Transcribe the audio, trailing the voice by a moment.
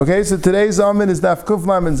Okay, so today's amud is Daf Kuf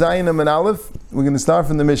Lam and Zayin and Aleph. We're going to start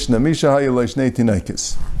from the Mishnah. Misha Hayalei Shnei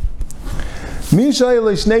Tinaikis. Misha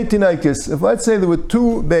Hayalei Shnei Tinaikis. If let's say there were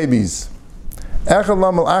two babies, Echad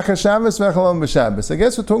Lam al Achar Shabbos, Echad Lam b'Shabbos. I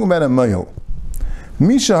guess we're talking about a male.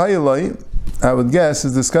 Misha Hayalei, I would guess,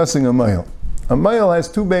 is discussing a male. A male has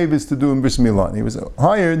two babies to do in Bris Milah. He was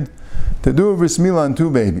hired to do a Bris Milah on two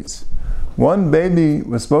babies. One baby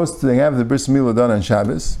was supposed to have the Bris Milah done on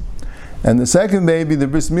Shabbos, and the second baby, the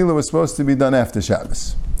Bris Milah, was supposed to be done after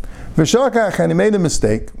Shabbos. V'shakach, and he made a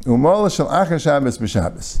mistake. U'mala shel achar Shabbos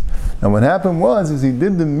b'Shabbos. And what happened was he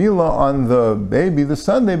did the Milah on the baby, the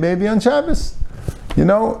Sunday baby, on Shabbos. You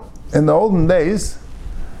know, in the olden days,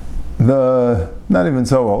 not even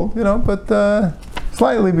so old, but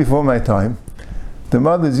slightly before my time, the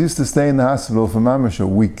mothers used to stay in the hospital for mamash a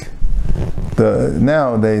week.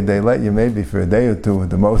 Now they let you maybe for a day or two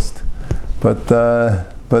at the most, but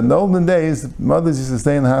in the olden days, mothers used to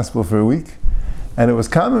stay in the hospital for a week, and it was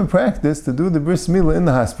common practice to do the bris milah in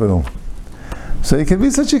the hospital. So it could be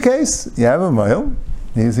such a case. You have a male.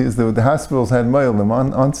 The hospitals had male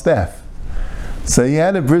on staff. So he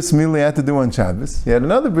had a bris milah he had to do on Shabbos. He had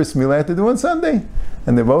another bris milah he had to do on Sunday,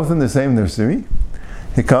 and they're both in the same nursery.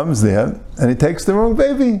 He comes there and he takes the wrong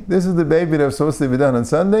baby. This is the baby that was supposed to be done on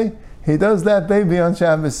Sunday. He does that baby on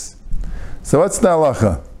Shabbos. So what's the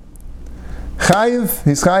halacha? Chayiv,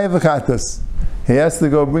 he's chayiv v'chatas. He has to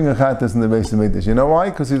go bring a chatas in the Beis Hamikdash. You know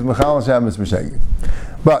why? Because he's mechal Shabbos b'shegig.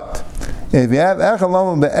 But if you have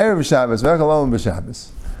echalom be'erev Shabbos, v'echalom b'Shabbos,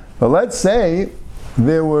 but let's say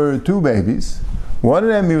there were two babies. One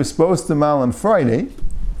of them he was supposed to mal on Friday,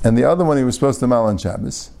 and the other one he was supposed to mal on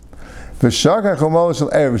Shabbos. V'shakach u'mol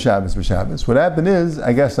shel erev Shabbos b'Shabbos. What happened is,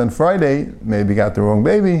 I guess on Friday, maybe he got the wrong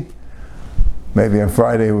baby. Maybe on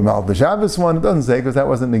Friday we mal the Shabbos one. It doesn't say because that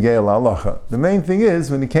wasn't negei halacha. The main thing is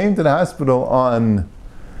when he came to the hospital on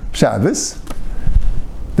Shabbos,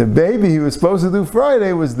 the baby he was supposed to do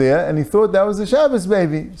Friday was there, and he thought that was the Shabbos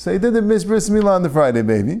baby. So he did the bris milah on the Friday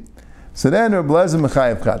baby. So then Rabbi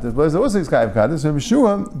mechayev chatas. Rabbi also is chayev chatas. Rabbi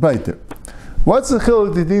Shua baiter. What's the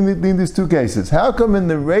chiluk between these two cases? How come in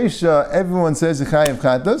the Reisha everyone says chayev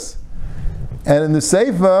chatas, and in the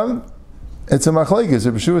Seifa it's a machlekes?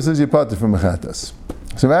 Rabbi Shua says you pater from mechatas.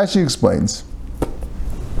 So Rashi explains.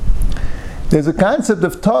 There's a concept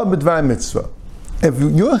of ta'ah b'dvar mitzvah. If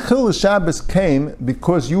your chilul Shabbos came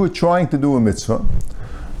because you were trying to do a mitzvah,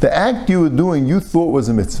 the act you were doing you thought was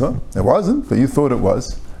a mitzvah. It wasn't, but you thought it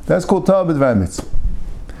was. That's called ta'ah b'dvar mitzvah.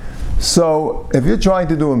 So if you're trying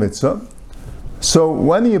to do a mitzvah, so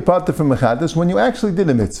when you pater from mechatas? When you actually did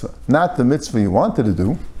a mitzvah, not the mitzvah you wanted to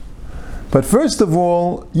do. But first of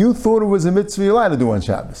all, you thought it was a mitzvah you're allowed to do on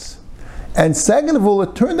Shabbos. And second of all,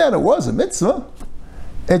 it turned out it was a mitzvah.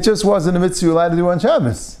 It just wasn't a mitzvah you're allowed to do on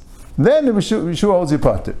Shabbos. Then the Yeshua holds you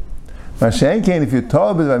pater. Mashen Kain, if you're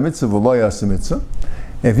ta'ah b'dvar mitzvah, v'lo yas a mitzvah.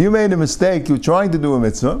 If you made a mistake, you're trying to do a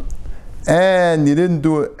mitzvah, and you didn't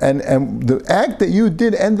do it, and the act that you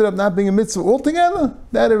did ended up not being a mitzvah altogether,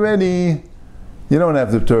 that already, you don't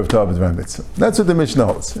have the Torah of ta'ah b'dvar mitzvah. That's what the Mishnah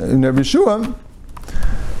holds. In Rabbi Shua,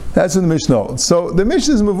 that's what the Mishnah holds. So the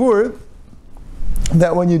Mishnah is mavur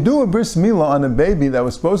that when you do a bris milah on a baby that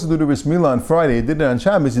was supposed to do the bris milah on Friday, you did it on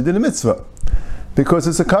Shabbos, you did a mitzvah. Because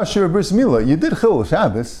it's a kasher bris milah. You did chilul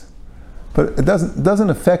Shabbos, but it doesn't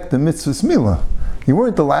affect the mitzvah's milah. You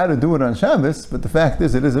weren't allowed to do it on Shabbos, but the fact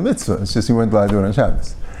is it is a mitzvah. It's just you weren't allowed to do it on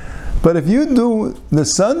Shabbos. But if you do the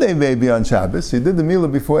Sunday baby on Shabbos, you did the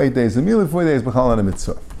milah before 8 days, the milah before 8 days, b'chal on a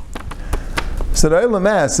mitzvah. So the Eilam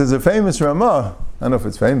asks, there's a famous Ramah, I don't know if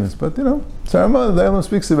it's famous, but so Ramah, the Eilam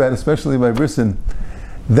speaks about, especially by Brisin,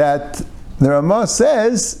 that the Ramah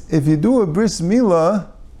says, if you do a bris milah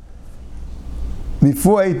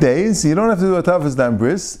before 8 days, you don't have to do a tafas dam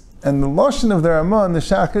bris, and the lashon of the Ramah and the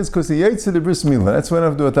Shach is because he yaitz the bris milah. That's when I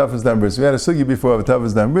have to do a tafas dam bris. We had a sugi before of a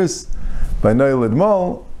tafas dam bris by Noel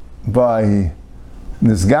Edmol, by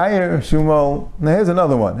Nisgayer Shumol. Now here's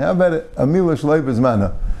another one. How about a milah shleib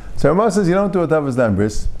bizmana? So Ramah says you don't do a tafas dam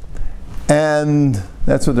bris, and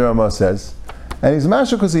that's what the Ramah says. And he's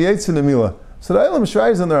mashal because he yaitz in the milah. So the Eilam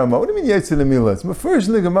shrais on the Ramah. What do you mean yaitz in the milah? It's first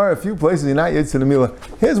in the Gemara, a few places you're not yaitz in the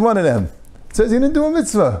milah. Here's one of them. It says you didn't do a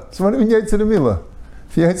mitzvah. So what do you mean yaitz in the milah?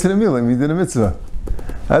 If you yaitz in the milah, you did a mitzvah.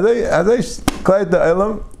 As I claimed the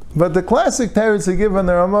Eilam, but the classic teretz they give on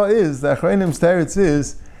the Ramah is, the Achronim's teretz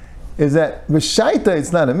is that b'shaita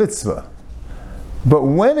it's not a mitzvah. But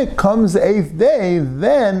when it comes the 8th day,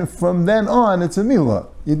 then from then on it's a milah.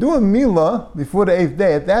 You do a milah before the 8th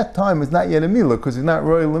day. At that time it's not yet a milah because it's not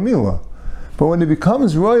royal milah. But when it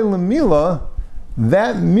becomes royal milah,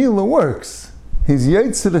 that milah works. He's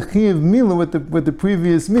yaitz the chiyuv milah with the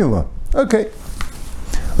previous milah. Okay.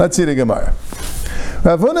 Let's see the Gemara.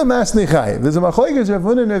 Rav Huna Masni Chayiv. There's a machlokes Rav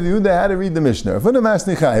Huna and Rav Yehuda how to read the Mishnah. Rav Huna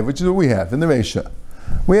Masni Chayiv, which is what we have in the Reisha.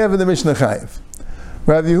 We have in the Mishnah Chayiv.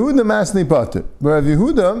 Rav Yehuda Masni Pater. Rav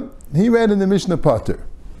Yehuda, he read in the Mishnah Pater.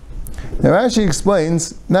 Now Rashi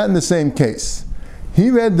explains, not in the same case. He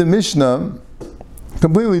read the Mishnah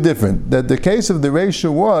completely different. That the case of the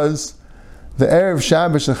Reisha was the Erev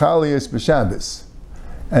Shabbos Shechaliyas B'Shabbos.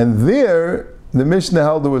 And there, the Mishnah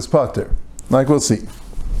held it was Pater. Like we'll see.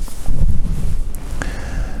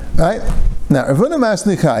 Right? Now, Rav Huna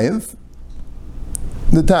Masni Chayiv,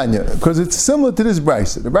 the Tanya, because it's similar to this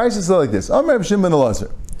brisa. The brisa is like this. Amar Rav Shimon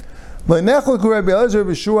Elazar. Rabbi Elazar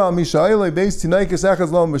b'shua Mishael beis tinaikes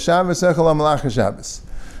echad lo b'Shabbos echad lo malach Shabbos.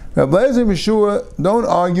 Rabbi Elazar b'shua don't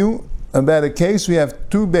argue about a case we have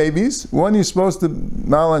two babies. One you're supposed to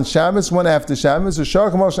mal on Shabbos, one after Shabbos. A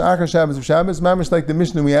shach mal shachar Shabbos of Shabbos. Mamish like the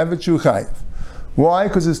Mishnah we have at Shu Chayiv. Why?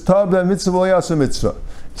 Because it's tab that mitzvah v'yasa mitzvah.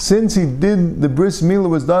 Since he did the bris milah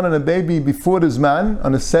was done on a baby before the zman,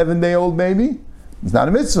 on a 7-day-old baby, it's not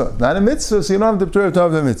a mitzvah. Not a mitzvah, so you don't have to turn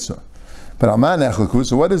tab the mitzvah. But Alman Echelku,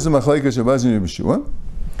 so what is the machlokes of Rabbi and Yeshua?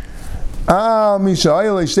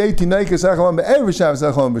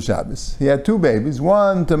 He had two babies,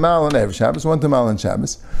 one to mal on Erev Shabbos, one to mal on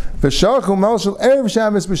Shabbos. Right?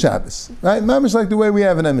 Mamish like the way we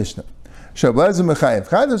have in our Mishnah. Blazer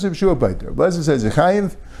says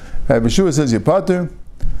Yechayiv, Rabbi Yeshua says Yepater.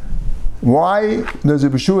 Why does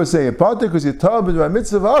Rabbi Yeshua say Yepater? Because Yetab is by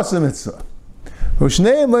mitzvah, asa mitzvah. And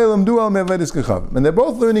they're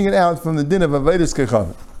both learning it out from the din of Avedis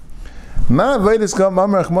Kechavim. Ma Avedis Kechavim,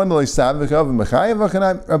 Amar Achman L'Isav, V'Kechavim Mechayiv,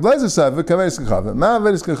 V'Kechavim Avedis Sav, V'Kavedis Kechavim. Ma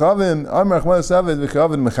Avedis Kechavim, Amar Achman L'Isav,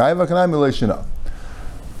 V'Kechavim Mechayiv, V'Kechavim L'Shana.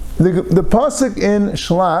 The pasuk in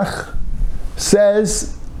Shlach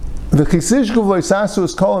says, V'Chisishku V'Loisasu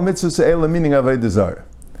is called a mitzvah se'ela, meaning Avedis Zara.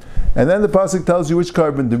 And then the pasuk tells you which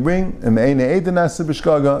carbon to bring, and then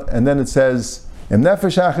it says, and then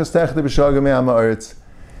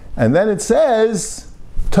it says,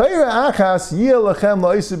 Torah achas yilachem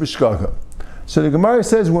la'isa b'shgaga. So the Gemara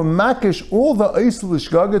says, we're makish all the isa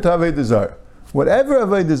l'shgaga to Avodah Zarah. Whatever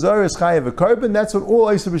Avodah Zarah is chayav a carbon, that's what all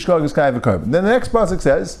isa b'shgaga is chayav a carbon. Then the next pasuk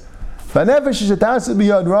says, V'nefesh shetasa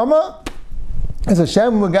b'yad rama, is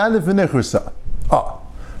Hashem m'gadif v'nichrusa. So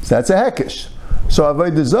that's a hekish. So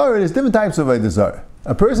Avodah Zarah, there's different types of Avodah Zarah.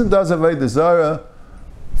 A person does Avodah Zarah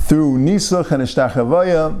through Nisuch and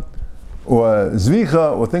Ishtachavaya, or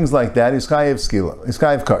Zvicha, or things like that, is Chayev Skila, is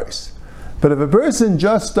Chayev Karis. But if a person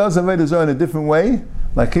just does Avodah Zarah in a different way,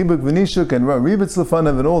 like Chibuk V'nishuk and Ribitz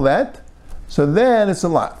Lefanav and all that, so then it's a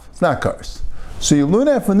lav, it's not Karis. So you learn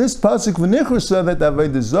out from this pasuk V'nichrusa that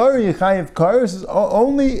Avodah Zarah Yechayev Karis is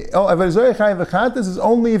only, Avodah Zarah Yechayev Achatas is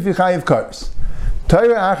only if Yechayev Karis.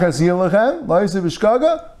 Torah Achas Yilachem, La'isa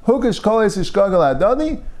B'shkaga, Hukish Koles Ishkaga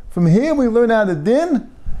La'adadi. From here we learn out a din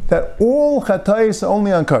that all chatayis are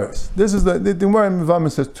only on kares. This is the Gemara in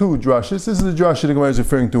Mivama says two drushes. This is the drush the Gemara is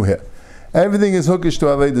referring to here. Everything is hookish to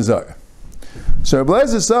Avodah Zarah. So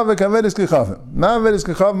Blazer Savik Avedis Kechavim. Ma Avedis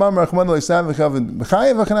Kechavim, Ma Rachman L'Isav V'Chavim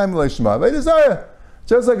B'Chayev V'Chanayim L'Ishma. Avodah Zarah.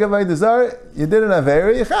 Just like Avodah Zarah, you did an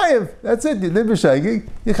Avera, you chayev. That's it. You did B'Shagig,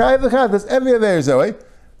 you chayev V'Chayev. That's every Avera is that way.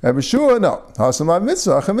 Rabbi Shua, no. Hasam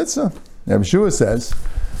Mitzvah, Acham Mitzvah. Rabbi Shua says,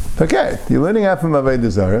 okay, you're learning out from Avodah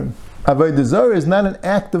Zarah. Avodah Zarah is not an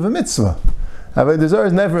act of a mitzvah. Avodah Zarah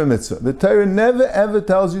is never a mitzvah. The Torah never ever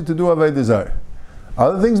tells you to do Avodah Zarah.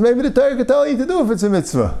 Other things maybe the Torah could tell you to do if it's a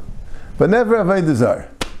mitzvah, but never Avodah Zarah.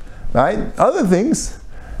 Right? Other things,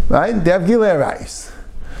 right? They have Gilei Arayis.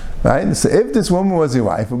 Right? So if this woman was your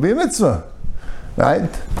wife, it would be a mitzvah. Right?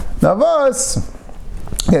 Now, okay,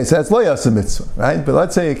 so that's lo yasa mitzvah. Right? But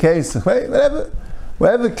let's say a case,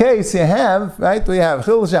 whatever case you have, right? We have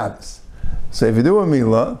Chil Shabbos. So if you do a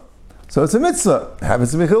milah, so it's a mitzvah. It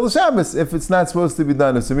happens to be Chil Shabbos if it's not supposed to be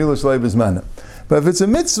done. It's a milah shloi b'zmana. But if it's a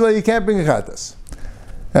mitzvah, you can't bring a chatas.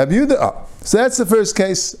 So that's the first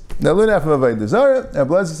case. Now learn out from Avodah Zarah.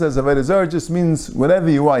 Rabbi Elazar says Avodah Zarah just means whatever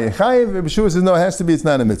you are, you're chayiv. Rabbi Shua says no, it has to be. It's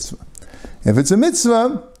not a mitzvah. If it's a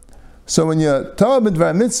mitzvah, so when you're Torah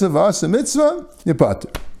b'dvar mitzvah, asa mitzvah, you're pater.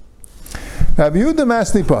 Rabbi Yehuda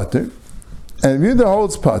masni pater, and Rabbi Yehuda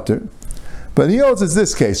holds pater. But he holds it's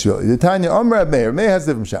this case really. The Tanya Amr Meir has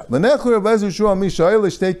different shot. L'nechlu Rabbi Elazar Shua Mishael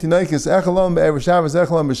Shtei Tinaikis Echalom be'Erev Shabbos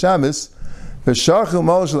Echalom b'Shabbos v'Shachil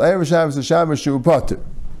Molshel Erev Shabbos v'Shabbos Shu Pater.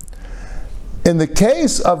 In the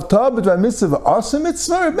case of Tabit by Mitzvah Asa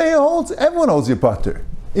Mitzvah, Rabbi holds everyone holds your Pater.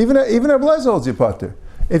 Even Rabbi Elazar holds your Pater.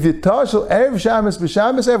 If you tashel Erev Shabbos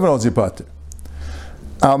b'Shabbos, everyone holds your Pater.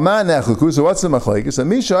 Alman Echalku. So what's the machlekes?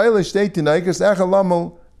 Mishael Shtei Tinaikis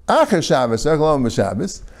Echalom Achar Shabbos Echalom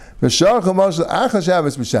b'Shabbos. V'shachal mashal achar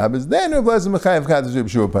Shabbos b'Shabbos, then Rabbi Elazar mechayev Kaddish Rabbi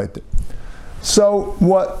Shua paiter. So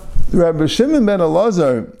what Rabbi Shimon ben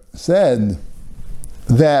Elazar said,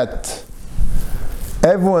 that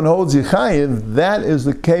everyone holds Yechayev, that is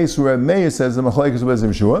the case where Rabbi Meir says the Machlekes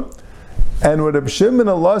Rabbi Yeshua. And what Rabbi Shimon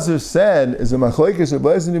Elazar said is the Machlekes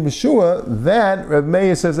Rabbi Yeshua, that Rabbi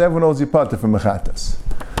Meir says everyone holds Yipata from Mechatas.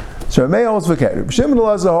 So Rabbi Meir holds V'kei. Rabbi Shimon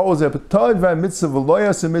Elazar holds that B'tad v'mitzvah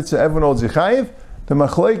v'loyas mitzvah everyone holds Yechayev. The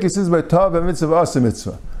Machlekes is by Tad v'mitzvah asa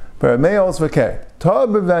mitzvah. But Rabbi Meir holds V'kei. Tad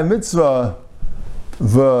v'mitzvah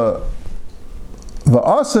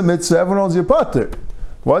v'asa mitzvah everyone holds Yipata.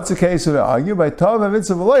 What's the case of the argue? By Tav and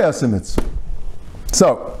Mitzvah v'lo mitzvah.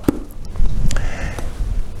 So,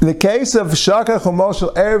 the case of Shakach Chomol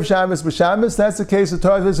Shel Erev Shabbos b'Shabbos, that's the case of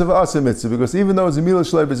Tav Mitzvah v'asa mitzvah, because even though it's a Milah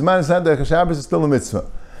Shlei B'Zman, it's not that Shabbos is still a mitzvah.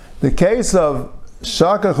 The case of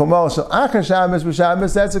Shakach Chomol Shel Achar Shabbos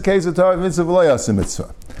b'Shabbos, that's the case of Tav Mitzvah v'lo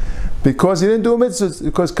mitzvah. Because he didn't do a mitzvah,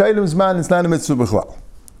 because Kaidim Zman, it's not a mitzvah b'chlal.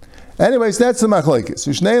 Anyways, that's the Machlekes.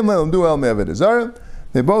 Ushneim le'lam du el me'aved Zara.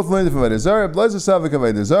 They both learned from Avodah Zarah. Blazer Savik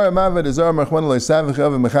Avodah Zarah, Ma'avodah Zarah, Machman Eloi Savik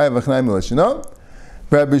Avodah Mechayev V'chnaim L'Shino.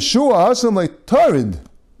 Rabbi Shua Hashem Tarid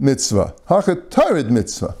Mitzvah. Hacha Tarid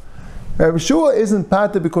Mitzvah. Rabbi Shua isn't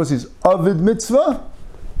Pata because he's Ovid Mitzvah.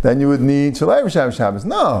 Then you would need Shalai R'Shav Shabbos.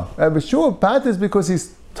 No, Rabbi Shua Pata is because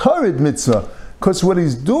he's Tarid Mitzvah. Because what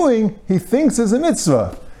he's doing, he thinks is a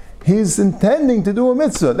mitzvah. He's intending to do a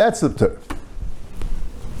mitzvah. That's the Tur.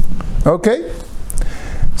 Okay?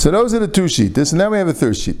 So those are the two sheetahs, and now we have a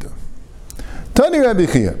third sheetah. Tani Rabbi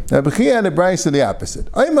Chia. Rabbi Chia had a brayso of the opposite.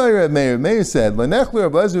 Aymar Rabbi Meir. Meir said, "L'nechlu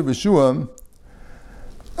Rabbi Elazar b'Shua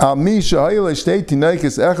al mi shehayil shtei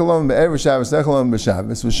tinaykes echalom be'erev Shabbos echalom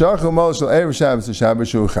b'Shabbos v'shachal mal shel erev Shabbos v'Shabbos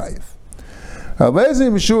shu chayiv." Rabbi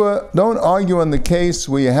Elazar b'Shua don't argue on the case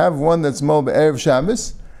where you have one that's mol be'erev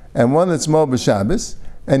Shabbos and one that's mol b'Shabbos,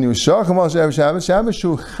 and you shachal mal shel erev Shabbos Shabbos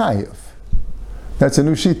shu chayiv. That's a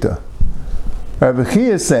new shitah. Rabbi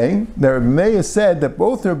Chia is saying that Rabbi Meir said that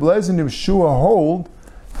both Rabbi Elazar and Rabbi Shua hold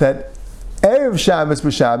that Erev Shabbos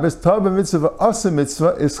b'Shabbos, Tav b'mitzvah asa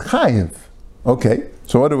mitzvah is chayiv. Okay,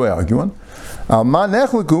 so what do we argue on? What do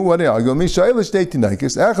they argue?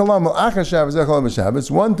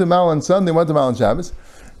 One to Mal on Sunday, one to Mal on Shabbos.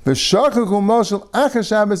 And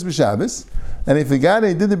if the guy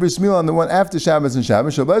they did the bris milah on the one after Shabbos and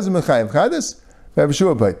Shabbos, Rabbi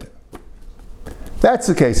Shua paiter. That's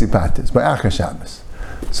the case he patis by Achar Shabbos.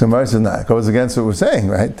 So Mar says, no, it goes against what we're saying,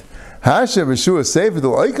 right? Hashem B'Shua Sefer the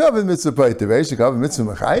Oikav in Mitzvah Paiter, Veishikav in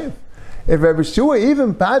Mitzvah Mechayev. If Rabbi Shua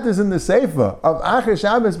even patis in the Sefer of Achar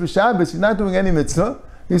Shabbos b'Shabbos, he's not doing any mitzvah,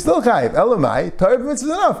 he's still chayiv. Elamai, Torah mitzvah is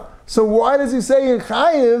enough. So why does he say you're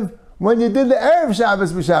chayiv when you did the Erev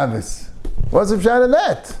Shabbos b'Shabbos? What's the pshat in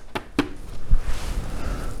that?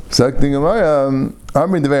 So the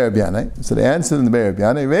answer in the Be'er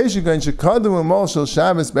B'yanai, Reish Yikain Shekadu Amol Shel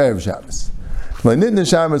Shabbos Be'erev Shabbos. V'nitna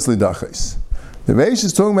Shabbos Lidachos. The Reish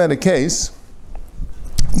is talking about a case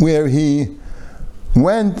where he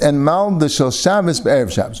went and maled the Shel Shabbos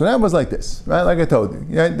Be'erev Shabbos. So that was like this, right? Like I told you.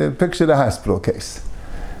 Right? The picture of the hospital case.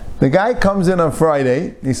 The guy comes in on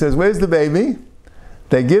Friday, he says, where's the baby?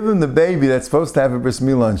 They give him the baby that's supposed to have a bris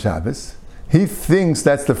milah on Shabbos. He thinks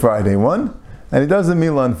that's the Friday one, and he does the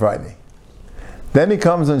milah on Friday. Then he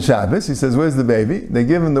comes on Shabbos, he says, where's the baby? They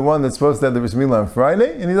give him the one that's supposed to have the bris milah on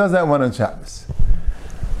Friday, and he does that one on Shabbos.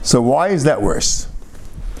 So why is that worse?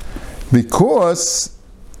 Because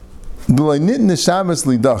here's a new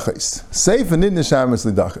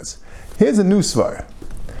svar.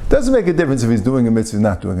 Doesn't make a difference if he's doing a mitzvah or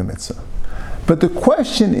not doing a mitzvah. But the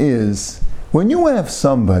question is, when you have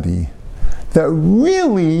somebody that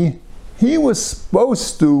really he was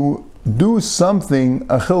supposed to do something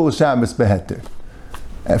achil Shabbos beheter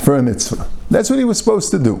for a mitzvah. That's what he was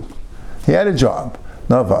supposed to do. He had a job.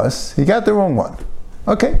 Navas, he got the wrong one.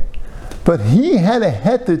 Okay. But he had a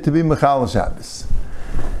heter to be Mechal Shabbos.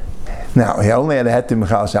 Now, he only had a heter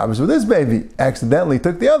Mechal Shabbos with this baby. Accidentally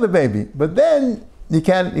took the other baby. But then, you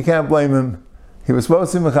can't blame him. He was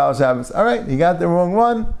supposed to be Mechal Shabbos. Alright, he got the wrong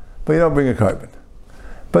one, but you don't bring a carbon.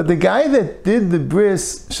 But the guy that did the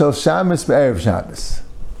bris Shel Shabbos Be'erev Shabbos.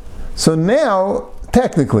 So now,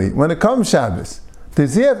 technically, when it comes Shabbos,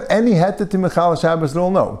 does he have any heter to Mechal Shabbos at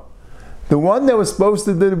all? No. The one that was supposed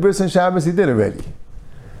to do the bris on Shabbos, he did already.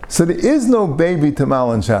 So there is no baby to Mal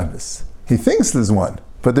on Shabbos. He thinks there's one,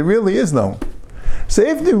 but there really is no. So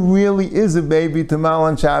if there really is a baby to Mal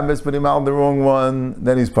on Shabbos, but he maled the wrong one,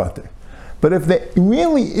 then he's pater. But if there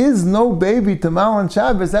really is no baby to Mal on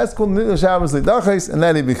Shabbos, that's called Nidl Shabbos Lidachos, and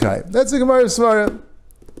that he be chayiv. That's the Gemara Svara.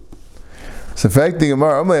 So, fact the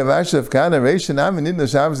Gemara, Amay Avashav Kana Reishan Ami Nidl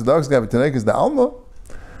Shabbos Lidachos Gavatanekes the Alma.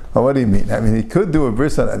 Well, what do you mean? I mean, he could do a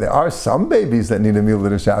bris on. There are some babies that need a meal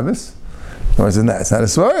at a Shabbos. No, it's not a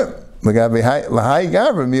svarim. But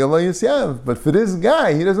for this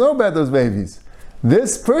guy, he doesn't know about those babies.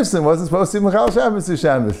 This person wasn't supposed to be Mechal Shabbos to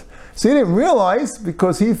Shabbos. So he didn't realize,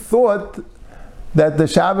 because he thought that the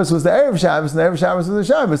Shabbos was the Erev Shabbos and the Erev Shabbos was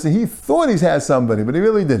the Shabbos. So he thought he had somebody, but he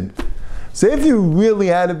really didn't. So if you really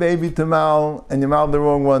had a baby to mal and you maled the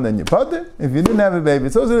wrong one, then you put it. If you didn't have a baby,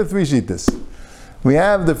 so those are the three shittas. We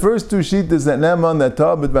have the first two shittas that Neman, that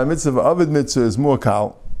Tabit by mitzvah, Avid mitzvah is more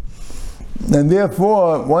kal. And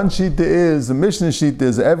therefore, one shita is, the Mishnah shita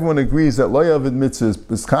is, everyone agrees that Lo Avid mitzvah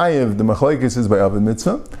is chayiv, the Machlokes is by Avid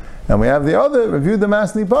mitzvah. And we have the other, review the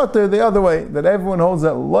Masni Potter, the other way, that everyone holds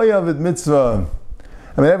that Lo Avid mitzvah,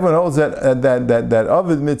 everyone holds that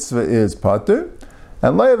Avid mitzvah is Potter,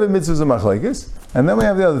 and Lo Avid mitzvah is a Machlokes. And then we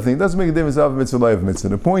have the other thing. It doesn't make a difference of mitzvah, Lo Avid mitzvah.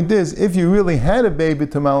 The point is, if you really had a baby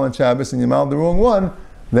to mal on Shabbos and you maled the wrong one,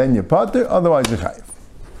 then you're Potter, otherwise you're chayiv.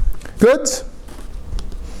 Good?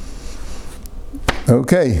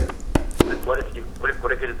 Okay. What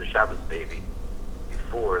if it is the Shabbos baby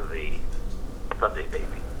before the Sunday baby?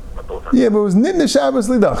 Yeah, but it was nitna Shabbos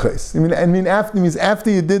lidachis. After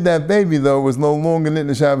you did that baby, though, it was no longer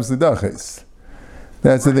nitna Shabbos lidachis.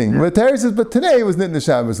 That's the thing. But Terry says, but today it was nitna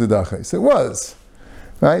Shabbos lidachis. It was.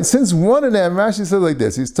 Right? Since one of them, Rashi said like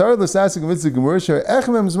this, he's Torah l'sasik mitzvah gemurah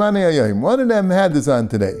echem zmanei hayom. One of them had this on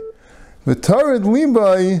today. V'torah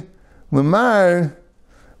libay lemar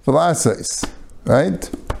v'lasais. Right?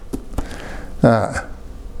 Yeah,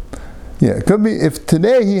 it could be, if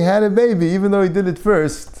today he had a baby, even though he did it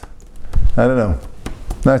first, I don't know.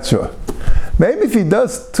 Not sure. Maybe if he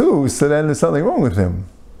does two, so then there's something wrong with him.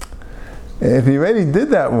 If he already did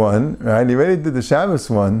that one, right, he already did the Shabbos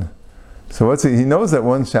one, so what's he knows that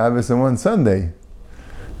one Shabbos and one Sunday.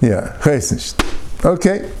 Yeah,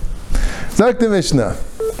 okay. Zak the Mishnah.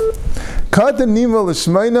 Katan nima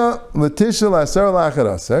l'shmeina l'tishel asar l'achar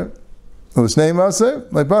asar l'shnei masar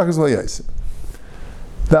l'pachas l'yasir.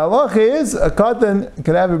 The halacha is a katan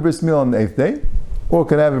can have a bris milah on the 8th day, or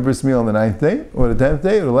can have a bris milah on the 9th day, or the 10th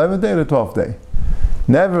day, or the 11th day, or the 12th day.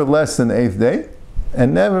 Never less than the 8th day,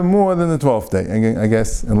 and never more than the 12th day. I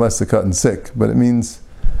guess, unless the katan's sick, but it means,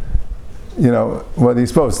 what he's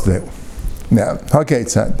supposed to do. Now, okay,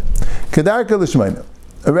 it's hand. Kedarka l'shmeina.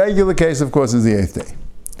 A regular case, of course, is the 8th day.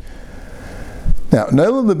 Now,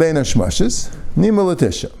 Neilu l'bein hashmashes, nima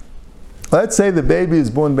l'tisha. Let's say the baby is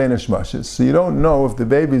born bein hashmashes, so you don't know if the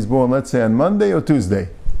baby is born, let's say, on Monday or Tuesday.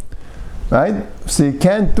 Right? So you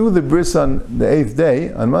can't do the bris on the 8th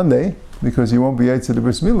day, on Monday, because you won't be able to the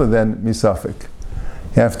bris milah then, misafik.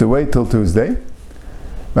 You have to wait till Tuesday.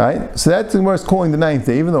 Right? So that's the worst calling the 9th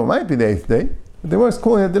day, even though it might be the 8th day. But the worst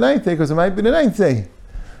calling it the 9th day, because it might be the 9th day.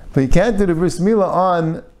 But you can't do the bris milah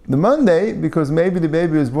on the Monday, because maybe the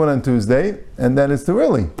baby was born on Tuesday, and then it's too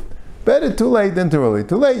early. Better too late than too early.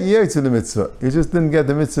 Too late, you yotze the mitzvah. You just didn't get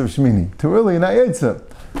the mitzvah of Shmini. Too early, you're not yotze. So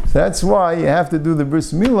that's why you have to do the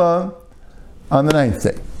bris milah on the 9th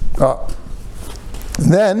day.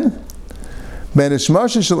 Then, ben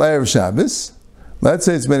hashmasha shel erev Shabbos. Let's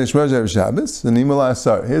say it's ben hashmasha erev Shabbos. And nimal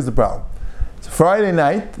asar. Here's the problem. It's Friday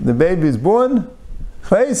night. The baby is born.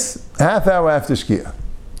 Chayes, half hour after Shkia.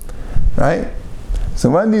 Right? So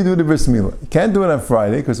when do you do the bris milah? You can't do it on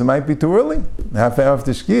Friday because it might be too early. Half hour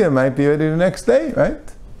after Shkia, it might be ready the next day, right?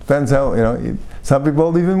 Depends how, some people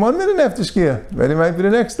hold even 1 minute after Shkia. Ready might be the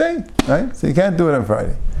next day, right? So you can't do it on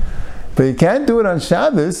Friday. But you can't do it on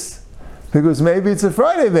Shabbos because maybe it's a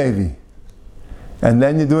Friday baby. And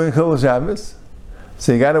then you're doing Chil Shabbos.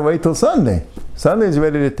 So you got to wait till Sunday. Sunday is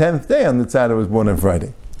already the 10th day on the tzad that was born on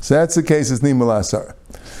Friday. So that's the case, it's Nimal Asar.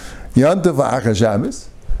 Yantav Achar Shabbos.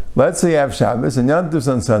 Let's say you have Shabbos and Yantav's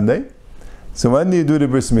on Sunday. So when do you do the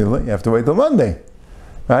bris milah? You have to wait till Monday.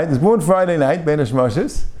 Right? It's born Friday night, bein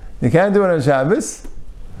hashmashes. You can't do it on Shabbos.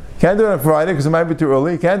 You can't do it on Friday because it might be too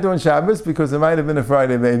early. You can't do it on Shabbos because it might have been a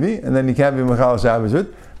Friday baby, and then you can't be Mechal Shabbos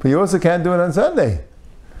with. But you also can't do it on Sunday.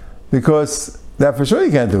 Because that for sure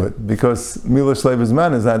you can't do it. Because Milah Shlev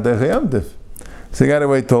Zman is not Dechei Yomtiv. So you got to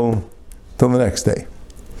wait till the next day.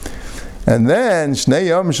 And then Shnei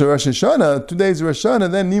Yom Shel Rosh Hashanah, 2 days of Rosh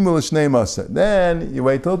Hashanah, then Nimul Shnei Masa. Then you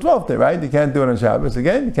wait till the 12th day, right? You can't do it on Shabbos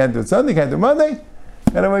again. You can't do it Sunday. You can't do it Monday.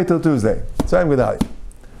 You got to wait till Tuesday. So I'm with Ali.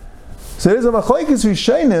 So there's a machlokes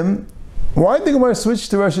Rishonim. Why did the Gemara switch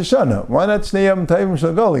to Rosh Hashanah? Why not Shnei Yom Tovim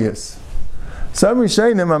Shel Golias? Some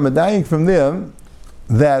Rishonim are medayik from there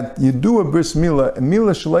that you do a bris milah.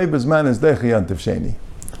 Milah Shalei Bezman is Deicha Yantiv Sheni.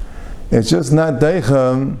 It's just not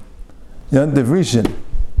Deicha Yantiv Rishon.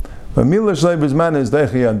 But Milah Shalei Bezman is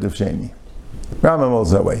Deicha Yantiv Sheni. Rambam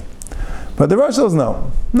holds that way. But But the Roshals,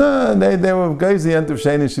 no, they were guys. The Yantiv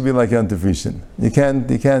Sheni should be like Yantiv Rishon. You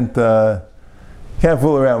can't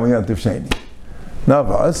fool around with Yantiv Sheni.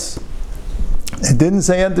 Navas, it didn't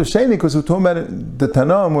say Yantiv Sheni because we're talking about the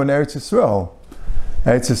Tanam were in Eretz Yisrael.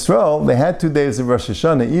 Eretz Yisrael, they had 2 days of Rosh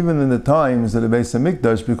Hashanah, even in the times of the Beis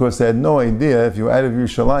HaMikdash, because they had no idea if you were out of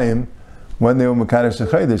Yerushalayim when they were Mekadosh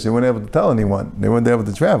HaChodesh. They weren't able to tell anyone. They weren't able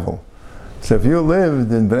to travel. So if you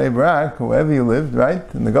lived in Bnei Brak, wherever you lived, right,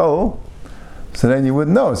 in the Goel, so then you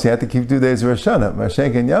wouldn't know. So you had to keep 2 days of Rosh Hashanah.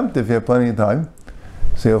 Mashenk and Yom Tov, you have plenty of time.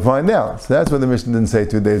 So you'll find out. So that's what the Mishnah didn't say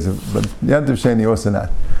 2 days of, but Yom Tov Sheni also not.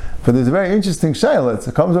 But there's a very interesting shayla.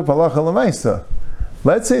 It comes up halacha l'maisa.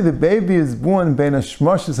 Let's say the baby is born bein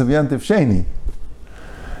hashmashos of Yom Tov Sheni.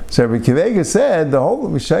 So Rabbi Kivega said the whole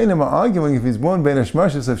Rishayim are arguing if he's born bein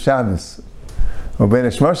hashmashos of Shabbos or bein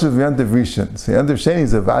hashmashos of Yom Tov Rishon. So Yom Tov Sheni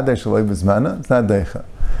is a vaday shaloi b'zmana. It's not deicha.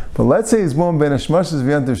 But let's say he's born bein hashmashos of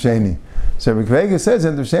Yom Tov Sheni. So Rabbi Kivega says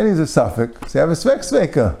Yom Tov Sheni is a suffix. So you have a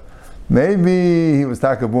sveka. Maybe he was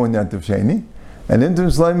taka born Yom Tov Sheni, and into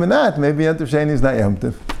Shloimanat, maybe Yom Tov Sheni is not Yom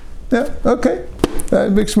Tov. Yeah, okay.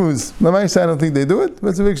 Big shmooze. I don't think they do it, but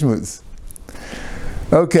it's a big shmooze.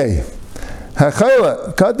 Okay.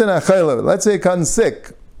 Hachayla, katan hachayla. Let's say katan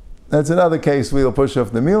sick. That's another case we'll push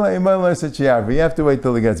off the mila. You have to wait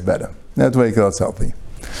till it gets better. You have to wait till it's healthy.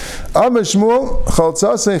 Amar Shmuel,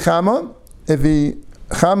 chaltzasei chama. If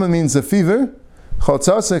chama means a fever,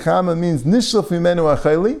 chaltzasei chama means nishlof mimenu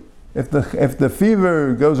achayli. If the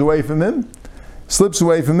fever goes away from him, slips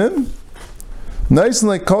away from him, nice and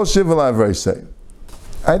like kol shiva lavrei.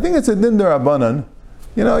 I think it's a din d'Rabbanan.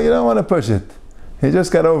 You don't want to push it. He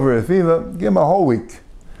just got over a fever. Give him a whole week.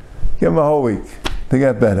 Give him a whole week to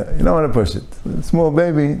get better. You don't want to push it. A small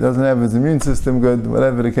baby doesn't have his immune system good,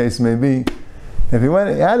 whatever the case may be. If he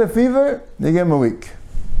had a fever, they give him a week.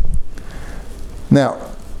 Now,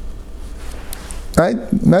 right?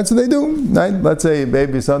 That's what they do. Right? Let's say a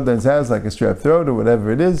baby sometimes has like a strep throat or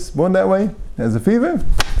whatever it is, born that way, has a fever,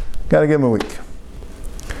 got to give him a week.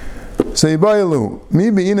 So Yibayalu, mi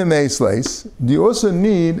be'ina me'isleis, do you also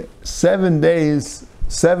need 7 days,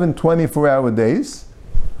 7 24-hour days,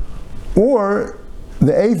 or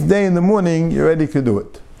the 8th day in the morning, you already could do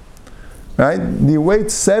it. Right? Do you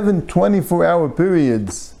wait 7 24-hour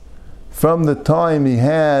periods from the time he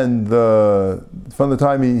had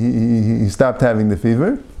he stopped having the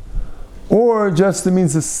fever, or just it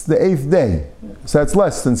means the 8th day? So that's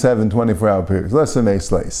less than 7 24-hour periods, less than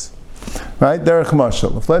me'isleis. Right? Derech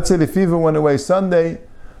mashal. If let's say the fever went away Sunday,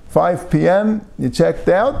 5 p.m., you checked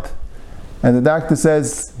out, and the doctor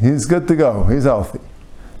says he's good to go, he's healthy.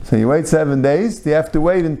 So you wait 7 days. You have to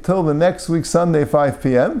wait until the next week Sunday, 5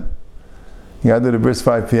 p.m. You got to do the bris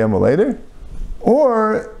 5 p.m. or later.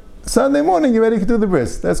 Or Sunday morning, you're ready to do the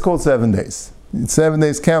bris. That's called 7 days. It's 7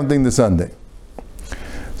 days counting the Sunday.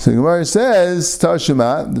 So the Gemara says,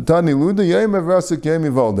 Tashima, the Tani Luda, Yom Avrasik Yom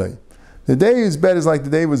Yivolday. The day is bed is like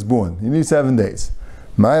the day he was born. You need 7 days.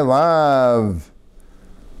 My love.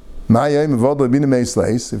 My Yom Yivolday b'ina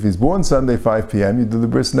me'isleis. If he's born Sunday 5 p.m., you do the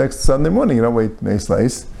bris next Sunday morning. You don't wait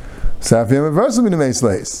me'isleis. Saf Yom Avrasik b'ina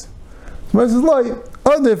me'isleis. So says, Loi,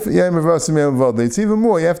 Adif Yom Avrasik Yom Yivolday. It's even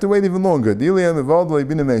more. You have to wait even longer. Dili Yom Yivolday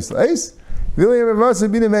b'ina me'isleis. Dili Yom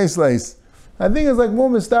Avrasik b'ina me'isleis. I think it's like more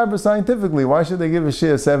mistaber scientifically. Why should they give a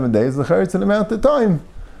share 7 days? The it's an amount of time.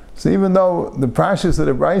 So even though the prashas of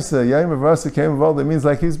the Brisa, Yom Avrasik Yom Yivolday means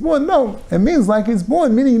like he's born, no, it means like he's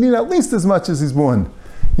born, meaning you need at least as much as he's born.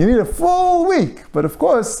 You need a full week. But of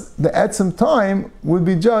course, the etzem time would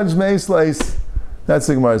be judged me'isleis. That's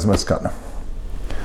the Gemara's maskana.